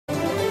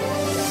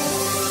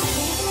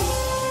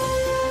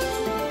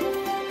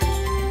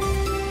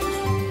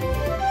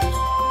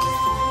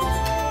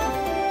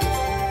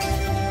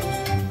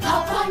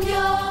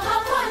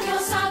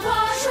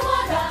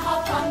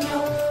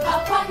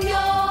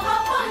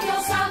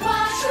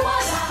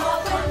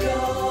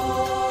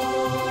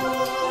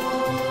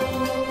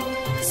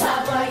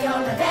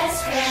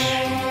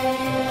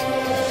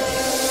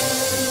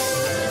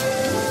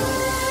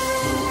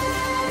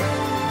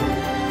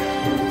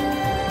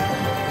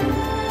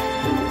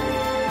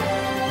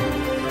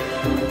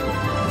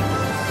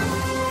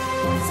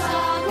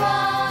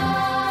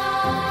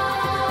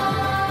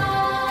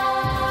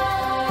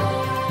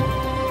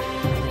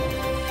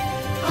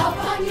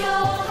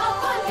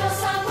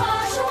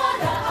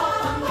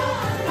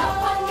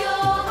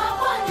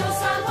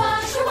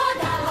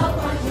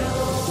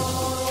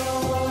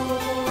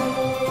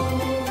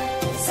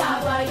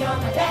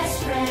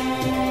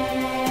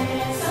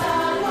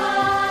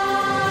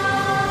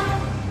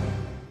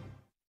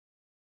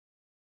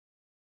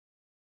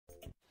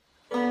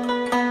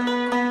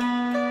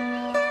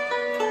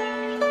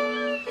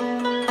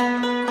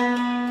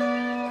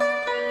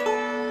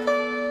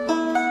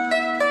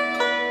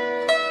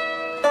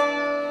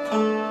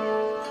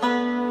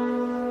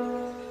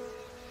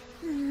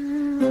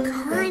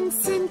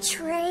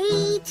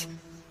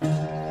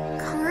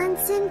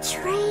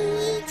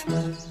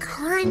Concentrate.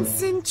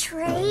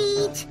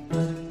 Concentrate.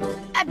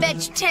 I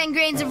bet you 10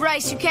 grains of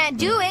rice you can't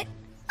do it.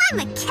 I'm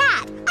a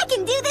cat. I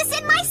can do this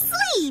in my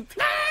sleep.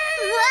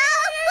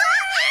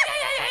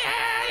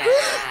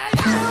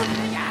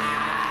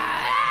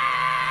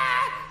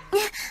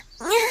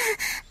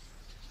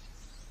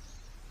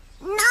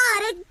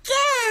 Not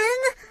again.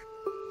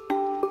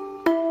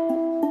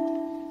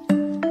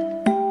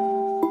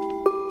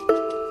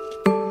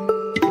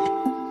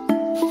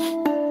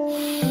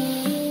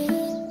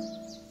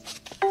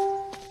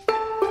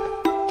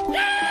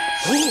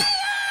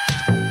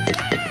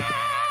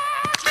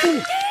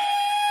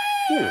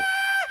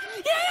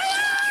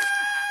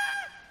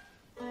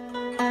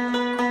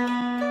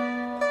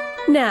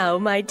 Now,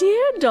 my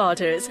dear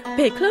daughters,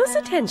 pay close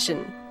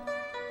attention.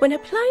 When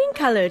applying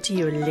color to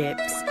your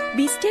lips,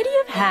 be steady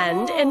of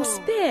hand and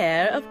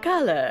spare of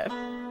color.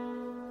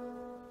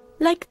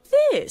 Like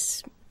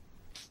this.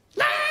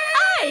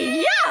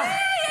 Ay-ya!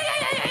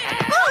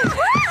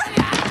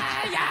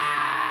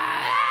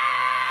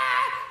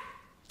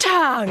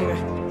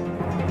 Tongue!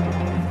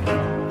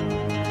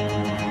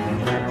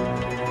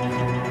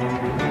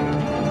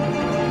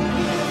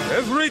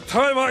 Every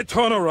time I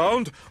turn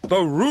around,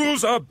 the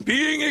rules are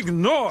being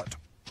ignored.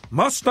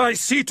 Must I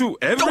see to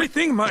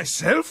everything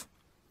myself?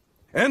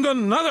 And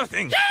another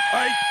thing,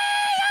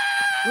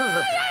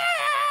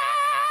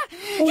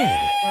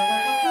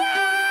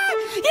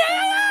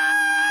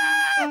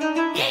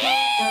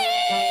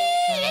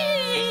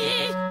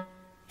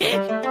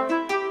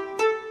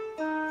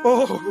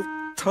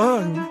 Oh,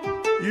 Tung,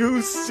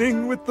 you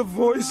sing with the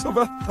voice of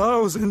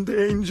 1,000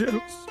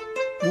 angels.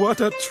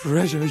 What a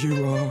treasure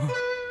you are.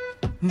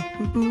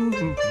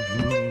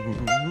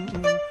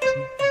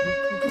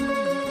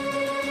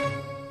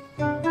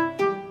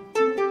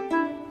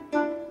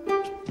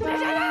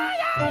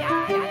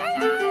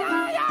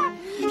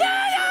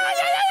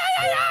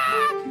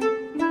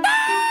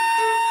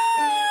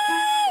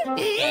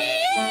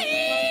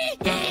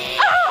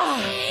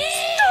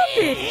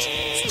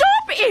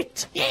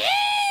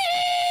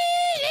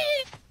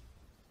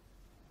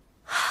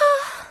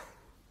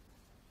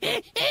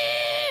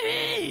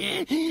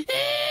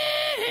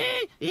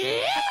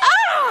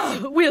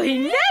 Will he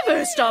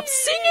never stop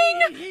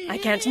singing? I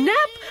can't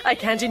nap, I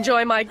can't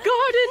enjoy my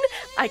garden,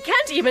 I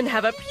can't even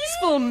have a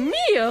peaceful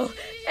meal.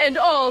 And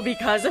all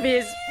because of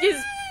his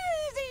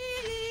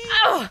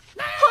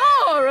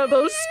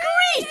horrible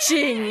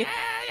screeching.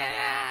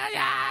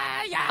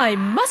 I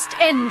must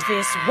end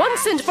this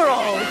once and for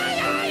all.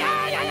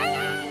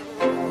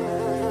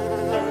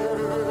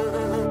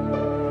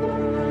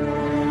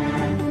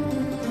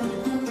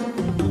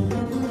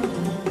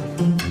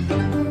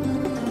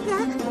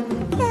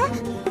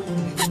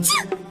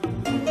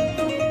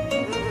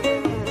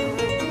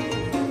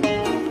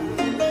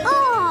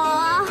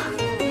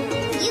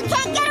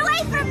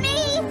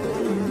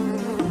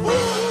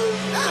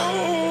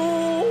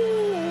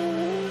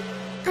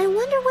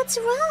 What's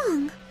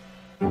wrong?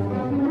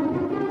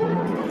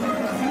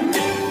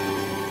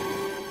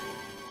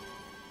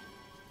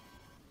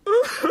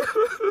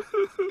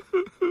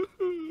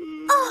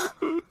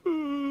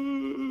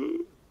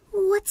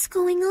 What's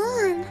going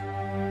on?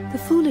 The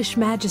foolish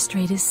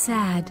magistrate is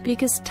sad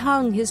because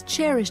Tung, his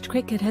cherished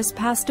cricket, has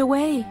passed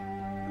away.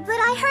 But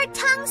I heard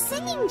Tung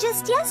singing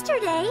just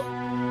yesterday.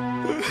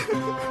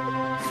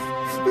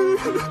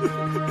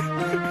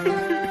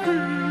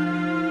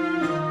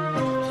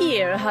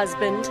 Here,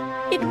 husband.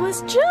 It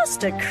was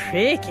just a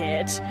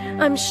cricket.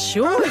 I'm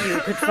sure you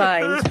could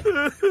find.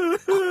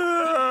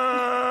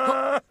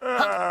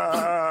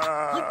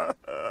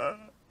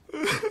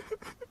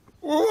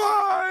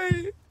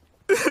 Why?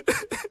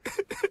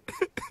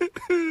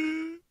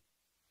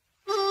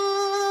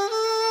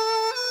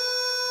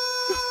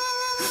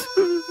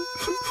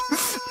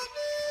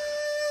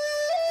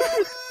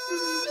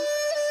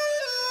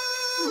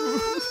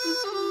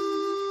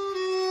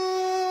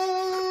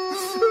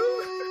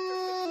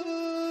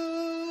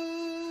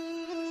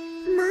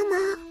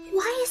 Mama,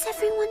 why is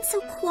everyone so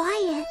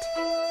quiet?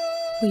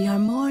 We are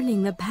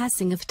mourning the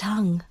passing of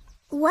Tung.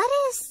 What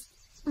is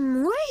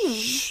mourning?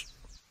 Shh.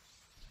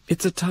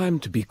 It's a time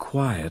to be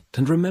quiet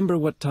and remember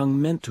what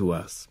Tung meant to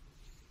us.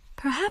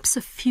 Perhaps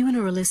a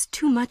funeral is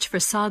too much for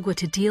Sagwa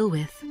to deal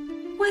with.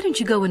 Why don't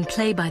you go and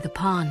play by the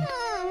pond?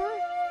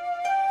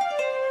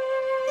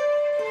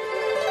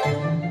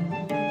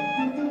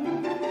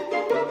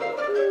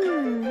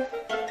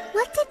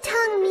 What did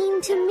Tung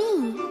mean to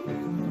me?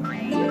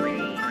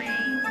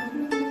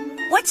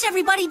 What's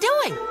everybody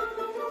doing?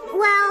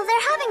 Well,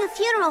 they're having a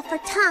funeral for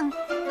Tung.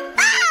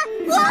 Ah!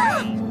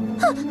 Whoa!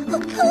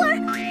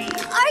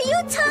 Are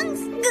you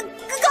Tung's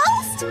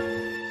ghost?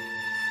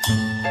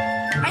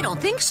 I don't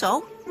think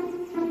so.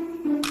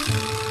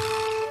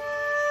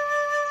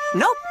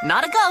 Nope,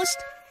 not a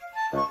ghost.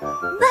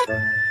 But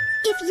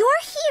if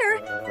you're here,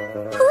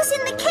 who's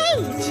in the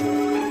cage?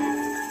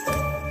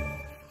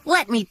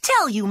 Let me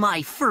tell you,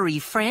 my furry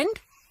friend.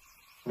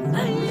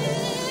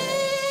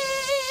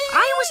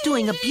 I was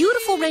doing a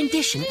beautiful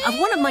rendition of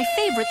one of my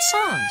favorite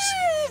songs.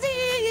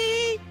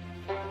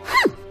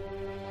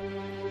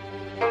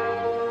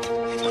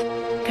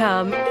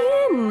 Come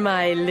in,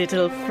 my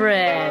little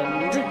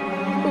friend.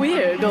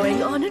 We're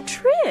going on a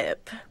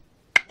trip.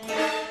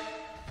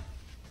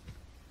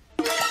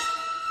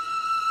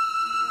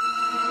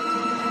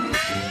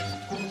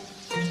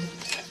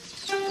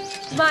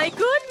 My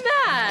good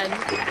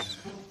man!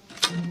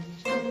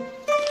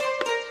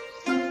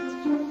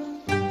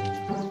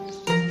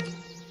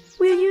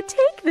 Will you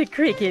take the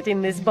cricket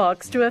in this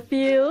box to a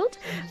field?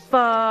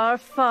 Far,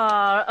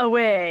 far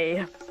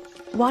away.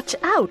 Watch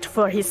out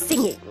for his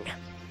singing.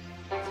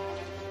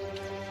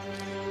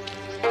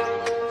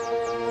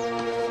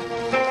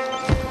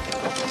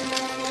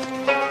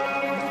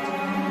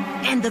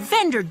 And the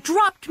vendor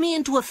dropped me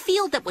into a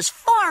field that was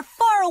far,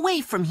 far away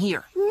from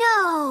here.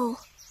 No.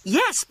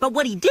 Yes, but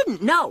what he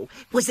didn't know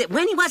was that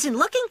when he wasn't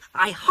looking,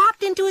 I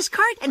hopped into his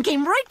cart and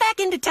came right back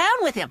into town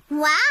with him.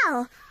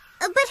 Wow.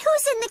 But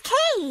who's in the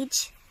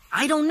cage?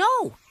 I don't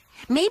know.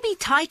 Maybe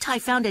Tai-Tai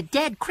found a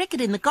dead cricket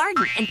in the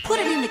garden and put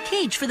it in the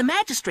cage for the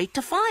magistrate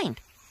to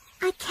find.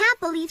 I can't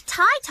believe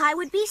Tai-Tai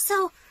would be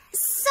so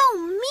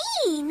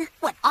mean.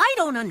 What I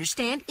don't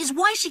understand is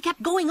why she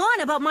kept going on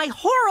about my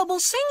horrible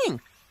singing.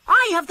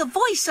 I have the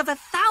voice of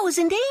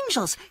 1,000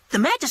 angels. The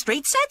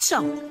magistrate said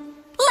so.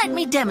 Let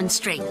me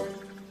demonstrate.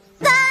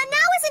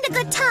 Now isn't a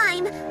good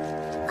time.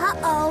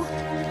 Uh-oh.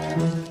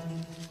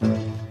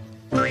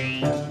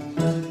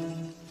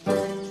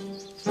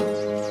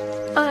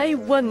 I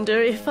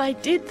wonder if I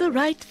did the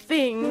right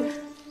thing.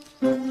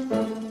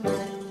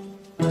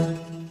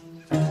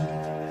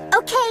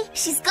 Okay,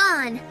 she's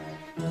gone.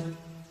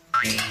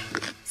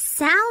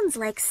 Sounds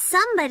like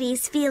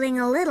somebody's feeling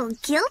a little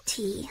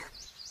guilty.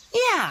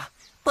 Yeah,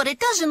 but it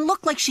doesn't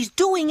look like she's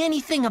doing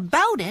anything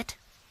about it.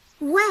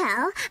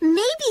 Well,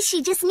 maybe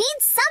she just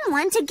needs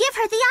someone to give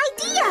her the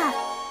idea.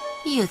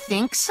 You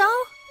think so?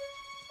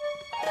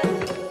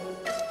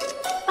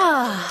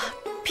 Ah,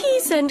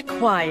 peace and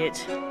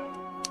quiet.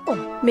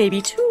 Oh,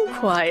 maybe too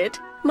quiet.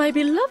 My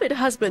beloved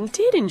husband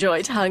did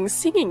enjoy Tung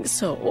singing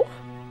so.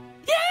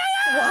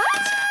 Yeah!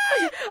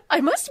 What?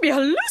 I must be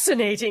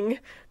hallucinating.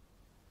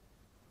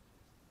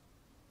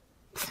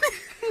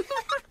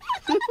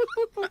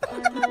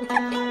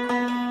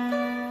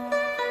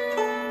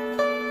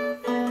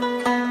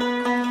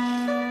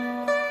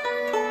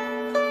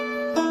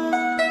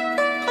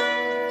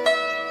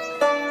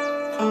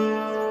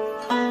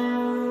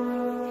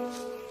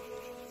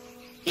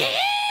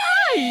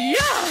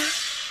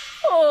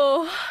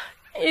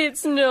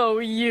 It's no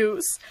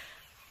use.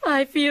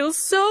 I feel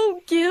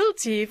so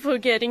guilty for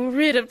getting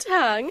rid of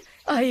Tung.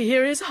 I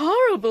hear his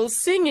horrible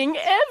singing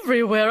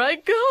everywhere I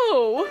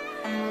go.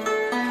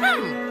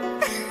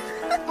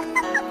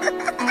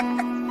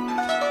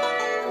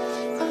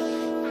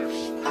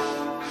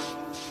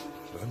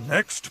 The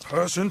next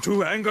person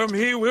to anger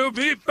me will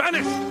be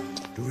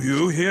banished. Do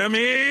you hear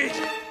me?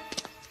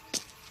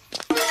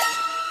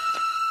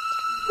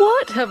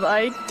 What have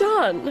I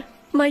done?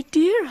 My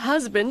dear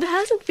husband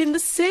hasn't been the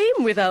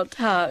same without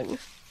Tung.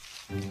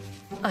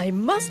 I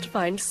must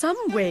find some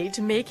way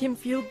to make him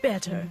feel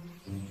better.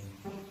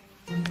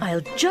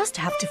 I'll just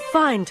have to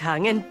find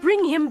Tung and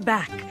bring him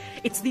back.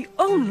 It's the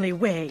only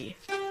way.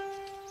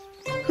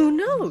 Who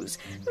knows?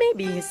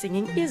 Maybe his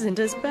singing isn't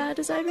as bad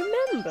as I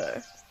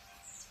remember.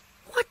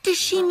 What does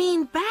she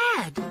mean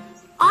bad?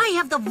 I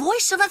have the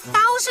voice of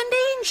 1,000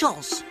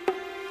 angels.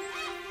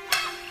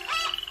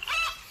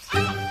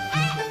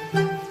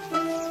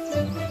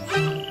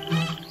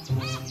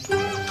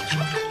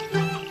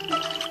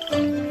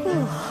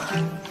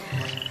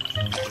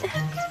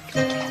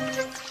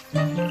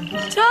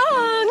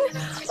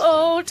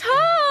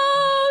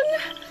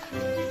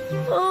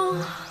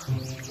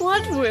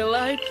 What will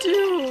I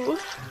do?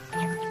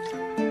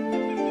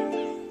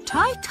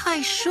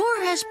 Tai-Tai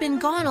sure has been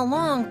gone a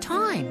long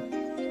time.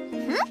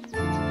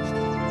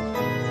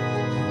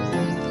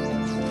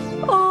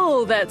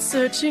 All that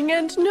searching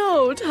and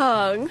no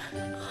Tung.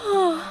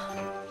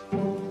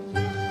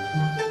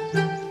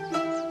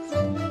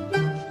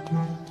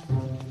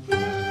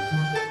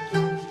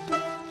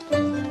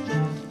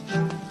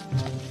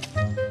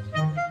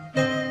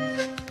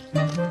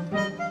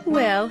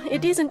 Well,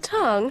 it isn't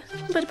Tung,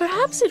 but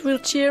perhaps it will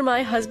cheer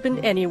my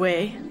husband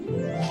anyway.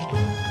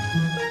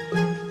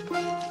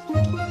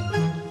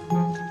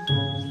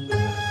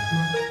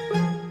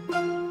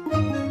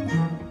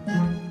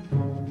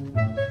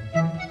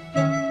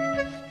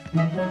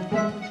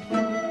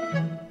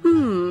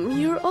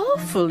 You're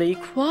awfully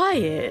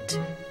quiet.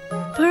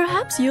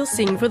 Perhaps you'll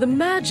sing for the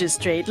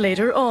magistrate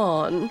later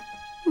on.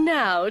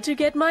 Now to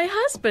get my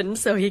husband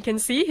so he can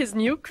see his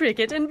new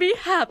cricket and be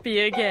happy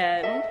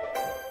again.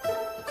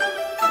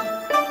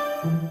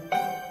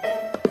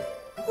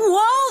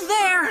 Whoa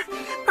there!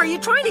 Are you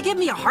trying to give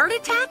me a heart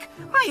attack?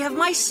 I have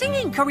my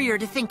singing career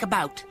to think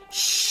about.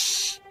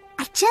 Shh!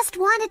 I just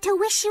wanted to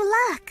wish you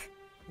luck.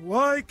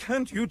 Why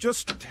can't you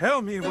just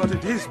tell me what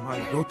it is, my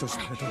lotus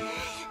petal?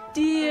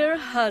 Dear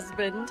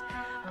husband,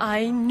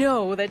 I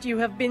know that you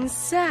have been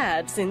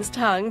sad since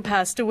Tung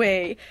passed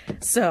away,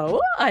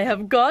 so I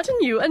have gotten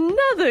you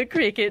another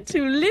cricket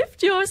to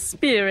lift your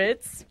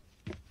spirits.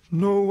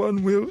 no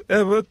one will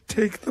ever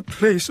take the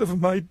place of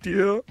my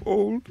dear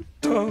old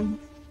Tung.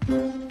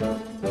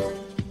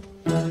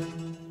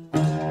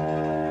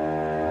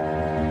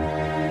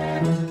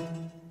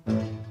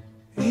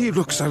 He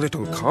looks a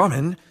little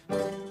common,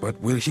 but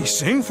will he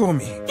sing for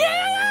me?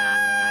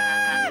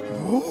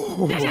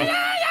 Oh.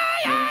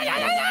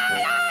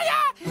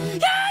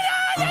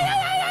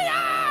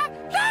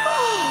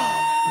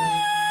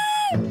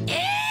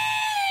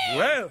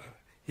 Well,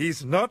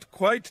 he's not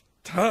quite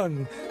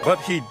Tung, but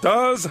he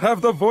does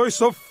have the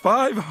voice of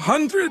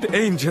 500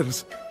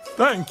 angels.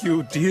 Thank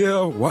you,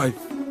 dear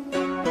wife.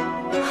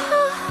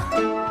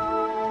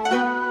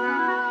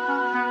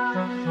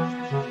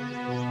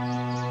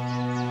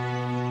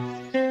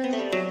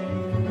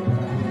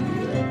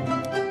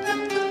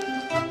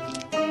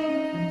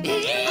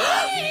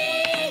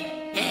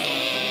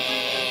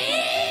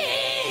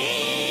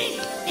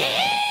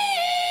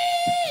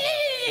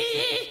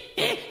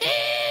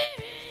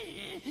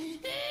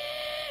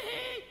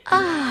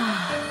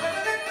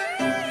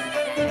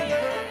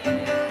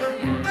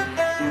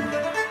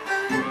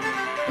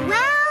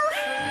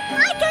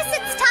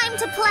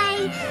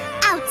 Play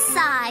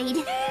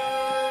outside.